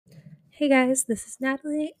Hey guys, this is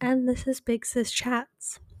Natalie, and this is Big Sis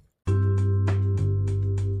Chats.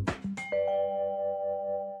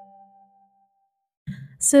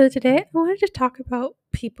 So, today I wanted to talk about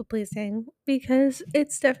people pleasing because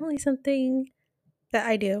it's definitely something that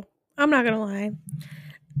I do. I'm not gonna lie.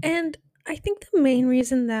 And I think the main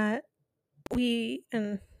reason that we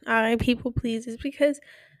and I people please is because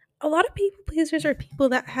a lot of people pleasers are people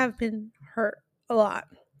that have been hurt a lot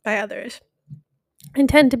by others and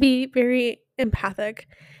tend to be very empathic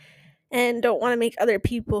and don't want to make other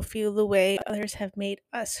people feel the way others have made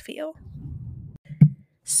us feel.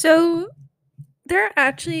 So, there are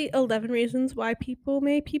actually 11 reasons why people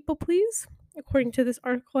may people please, according to this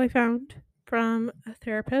article I found from a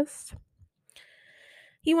therapist.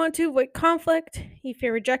 You want to avoid conflict, you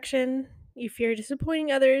fear rejection, you fear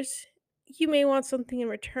disappointing others, you may want something in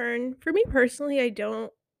return. For me personally, I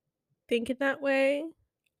don't think in that way.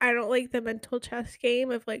 I don't like the mental chess game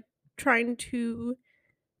of like trying to,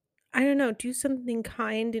 I don't know, do something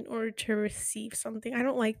kind in order to receive something. I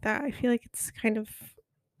don't like that. I feel like it's kind of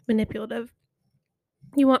manipulative.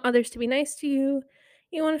 You want others to be nice to you.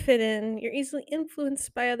 You want to fit in. You're easily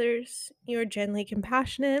influenced by others. You're genuinely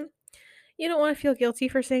compassionate. You don't want to feel guilty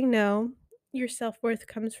for saying no. Your self worth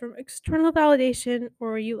comes from external validation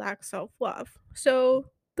or you lack self love. So,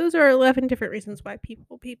 those are 11 different reasons why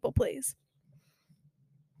people please.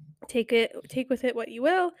 Take with it what you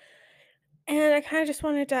will. And I kind of just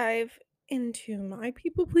want to dive into my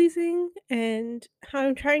people pleasing and how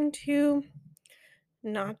I'm trying to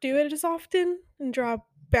not do it as often and draw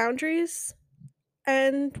boundaries,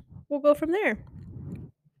 and we'll go from there.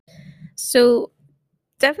 So,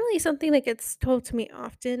 definitely something that gets told to me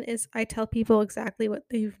often is I tell people exactly what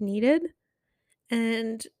they've needed.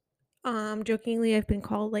 And jokingly, I've been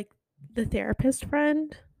called like the therapist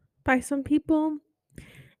friend by some people.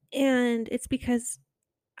 And it's because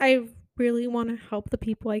I really want to help the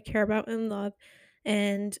people I care about and love.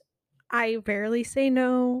 And I rarely say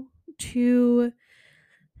no to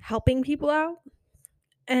helping people out.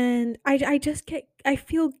 And I just get I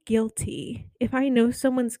feel guilty if I know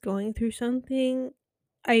someone's going through something.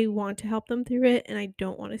 I want to help them through it and I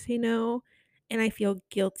don't want to say no, and I feel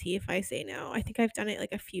guilty if I say no. I think I've done it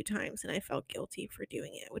like a few times and I felt guilty for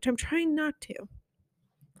doing it, which I'm trying not to.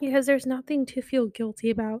 Because there's nothing to feel guilty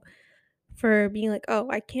about for being like, "Oh,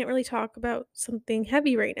 I can't really talk about something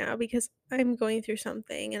heavy right now because I'm going through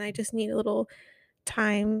something and I just need a little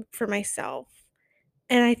time for myself."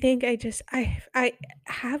 And I think I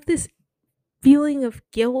have this feeling of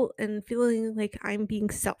guilt and feeling like I'm being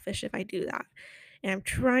selfish if I do that. And I'm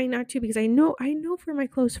trying not to because I know for my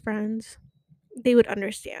close friends, they would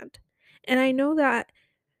understand. And I know that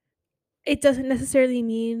it doesn't necessarily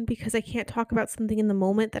mean because I can't talk about something in the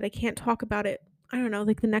moment that I can't talk about it, I don't know,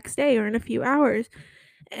 like the next day or in a few hours.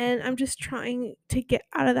 And I'm just trying to get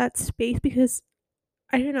out of that space because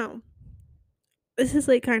I don't know. This is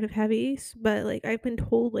like kind of heavy, but like I've been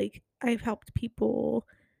told like I've helped people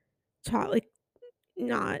talk like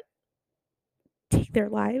not take their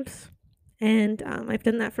lives. And I've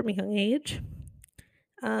done that from a young age.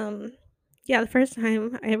 Um, yeah, the first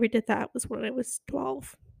time I ever did that was when I was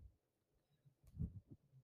 12.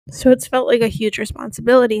 So it's felt like a huge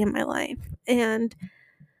responsibility in my life. And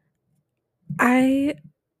I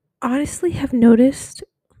honestly have noticed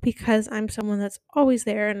because I'm someone that's always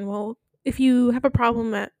there and will if you have a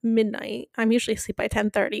problem at midnight, I'm usually asleep by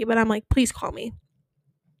 10:30, but I'm like, please call me.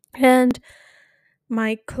 And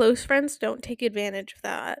my close friends don't take advantage of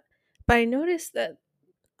that. But I noticed that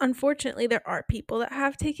unfortunately there are people that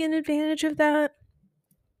have taken advantage of that.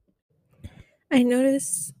 I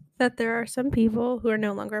notice that there are some people who are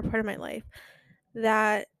no longer a part of my life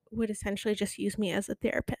that would essentially just use me as a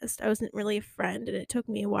therapist. I wasn't really a friend, and it took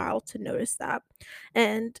me a while to notice that.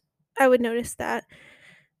 And I would notice that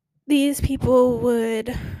these people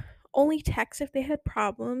would only text if they had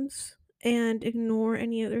problems and ignore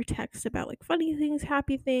any other texts about like funny things,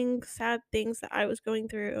 happy things, sad things that I was going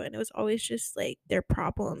through. And it was always just like their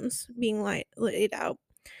problems being laid out.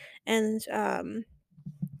 And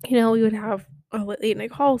we would have late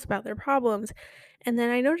night calls about their problems. And then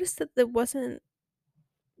I noticed that there wasn't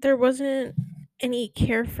any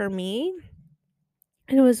care for me,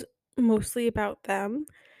 and it was mostly about them.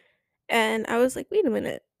 And I was like, wait a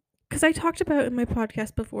minute. Because I talked about in my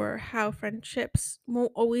podcast before how friendships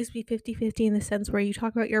won't always be 50-50 in the sense where you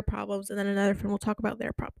talk about your problems and then another friend will talk about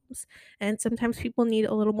their problems. And sometimes people need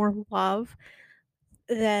a little more love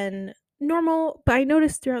than normal. But I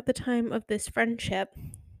noticed throughout the time of this friendship,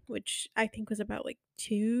 which I think was about like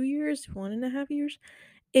 2 years, 1.5 years,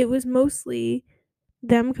 it was mostly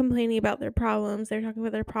them complaining about their problems. They're talking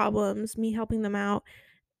about their problems, me helping them out.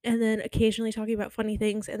 and then occasionally talking about funny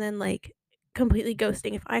things, and then, like, completely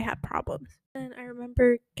ghosting if I had problems. And I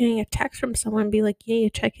remember getting a text from someone be like, "You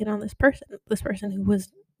need to check in on this person who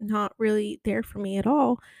was not really there for me at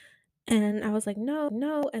all." And I was like, "No,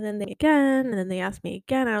 no." And then and then they asked me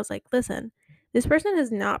again. I was like, "Listen, this person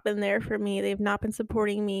has not been there for me. They've not been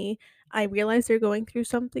supporting me. I realize they're going through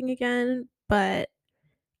something again, but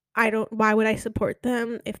I don't why would I support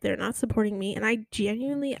them if they're not supporting me?" And I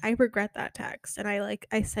regret that text. And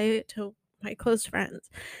I say it to my close friends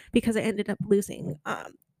because I ended up losing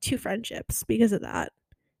two friendships because of that.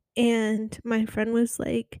 And my friend was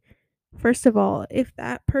like, "First of all, if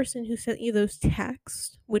that person who sent you those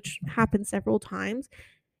texts, which happened several times,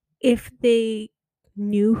 if they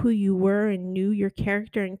knew who you were and knew your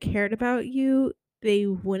character and cared about you, they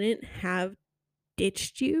wouldn't have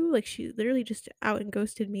ditched you." Like, she literally just out and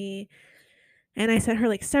ghosted me. And I sent her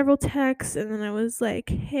like several texts, and then I was like,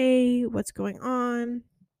 "Hey, what's going on?"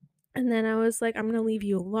 And then I was like, "I'm gonna leave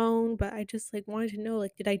you alone, but I just like wanted to know,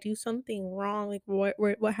 like, did I do something wrong? Like,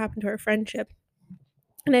 what happened to our friendship?"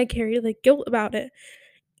 And I carried like guilt about it.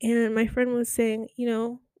 And my friend was saying,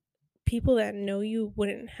 people that know you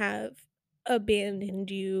wouldn't have abandoned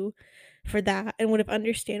you for that and would have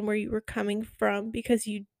understand where you were coming from because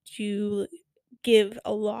you give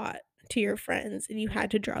a lot to your friends and you had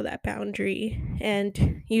to draw that boundary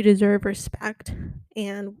and you deserve respect.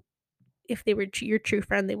 And if they were your true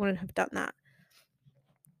friend, they wouldn't have done that.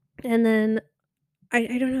 And then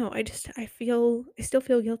I don't know, I still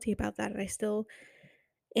feel guilty about that, and I still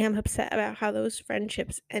am upset about how those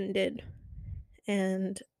friendships ended.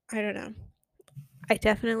 And I don't know. I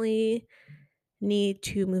definitely need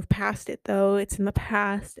to move past it though. It's in the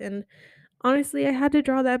past, and honestly, I had to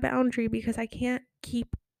draw that boundary because I can't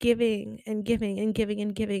keep giving and giving and giving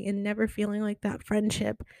and giving and never feeling like that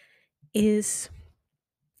friendship is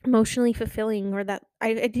emotionally fulfilling, or that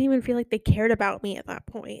I didn't even feel like they cared about me at that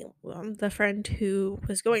point. The friend who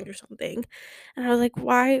was going through something, and I was like,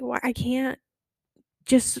 why I can't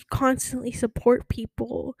just constantly support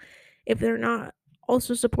people if they're not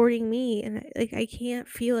also supporting me. And I can't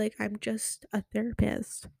feel like I'm just a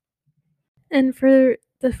therapist. And for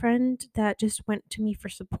the friend that just went to me for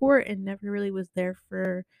support and never really was there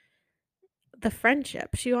for the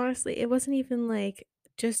friendship, she honestly, it wasn't even like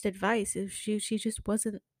just advice. She just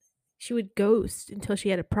wasn't. She would ghost until she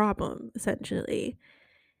had a problem, essentially,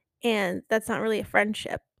 and that's not really a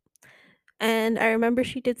friendship. And I remember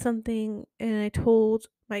she did something, and I told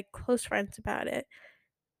my close friends about it,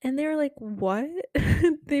 and they were like, "What?"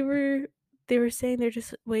 they were they were saying, they're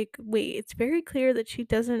just like, "Wait, it's very clear that she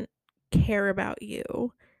doesn't care about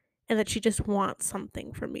you and that she just wants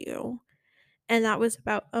something from you." And that was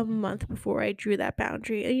about a month before I drew that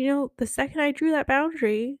boundary. And the second I drew that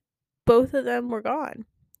boundary, both of them were gone.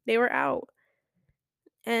 They were out.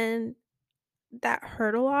 And that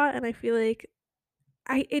hurt a lot, and I feel like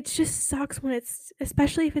I it just sucks when it's,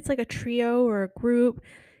 especially if it's like a trio or a group,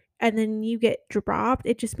 and then you get dropped.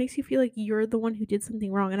 It just makes you feel like you're the one who did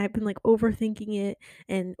something wrong, and I've been like overthinking it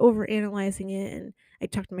and overanalyzing it. And I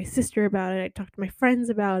talked to my sister about it, I talked to my friends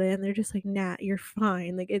about it, and they're just like, "Nah, you're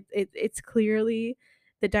fine." Like, it's clearly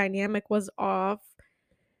the dynamic was off,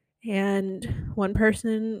 and one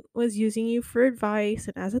person was using you for advice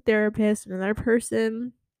and as a therapist, and another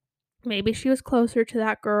person, maybe she was closer to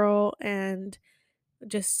that girl and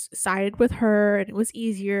just sided with her, and it was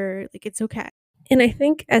easier. Like, it's okay. And I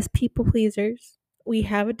think as people pleasers, we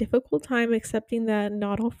have a difficult time accepting that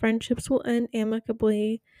not all friendships will end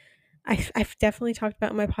amicably. I've definitely talked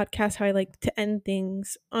about in my podcast how I like to end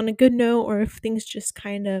things on a good note, or if things just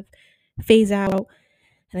kind of phase out.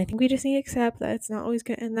 And I think we just need to accept that it's not always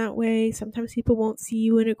going to end that way. Sometimes people won't see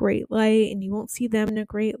you in a great light, and you won't see them in a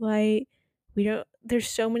great light. There's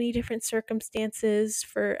so many different circumstances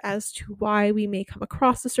for as to why we may come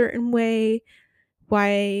across a certain way,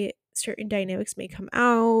 why certain dynamics may come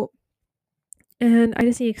out. And I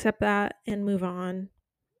just need to accept that and move on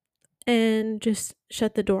and just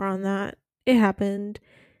shut the door on that. It happened.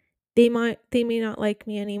 They may not like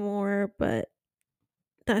me anymore, but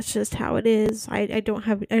that's just how it is. I don't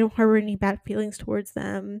harbor any bad feelings towards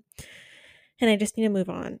them, and I just need to move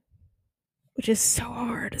on, which is so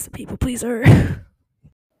hard as a people pleaser.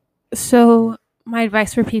 So, my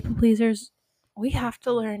advice for people pleasers, we have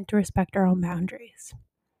to learn to respect our own boundaries.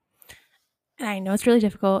 And I know it's really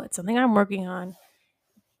difficult. It's something I'm working on,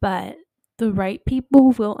 but the right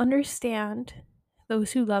people will understand.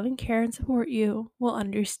 Those who love and care and support you will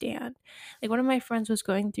understand. Like, one of my friends was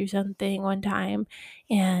going through something one time,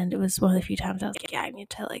 and it was one of the few times I was like, "Yeah, I need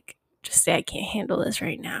to like just say I can't handle this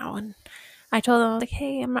right now." And I told them, I was like,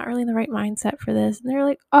 "Hey, I'm not really in the right mindset for this." And they're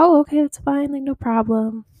like, "Oh, okay, that's fine, like no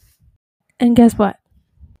problem." And guess what?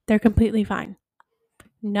 They're completely fine.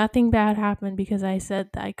 Nothing bad happened because I said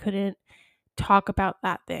that I couldn't talk about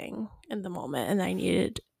that thing in the moment and I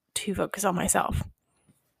needed to focus on myself.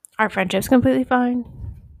 Our friendship's completely fine.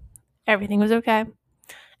 Everything was okay.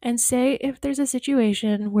 And say if there's a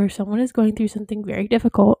situation where someone is going through something very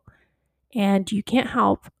difficult and you can't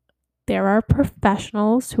help, there are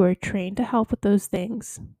professionals who are trained to help with those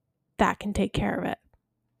things that can take care of it.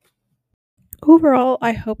 Overall,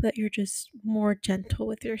 I hope that you're just more gentle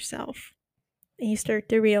with yourself and you start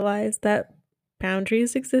to realize that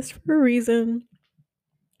boundaries exist for a reason.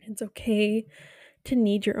 It's okay to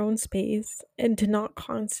need your own space and to not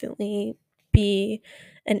constantly be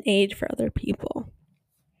an aid for other people.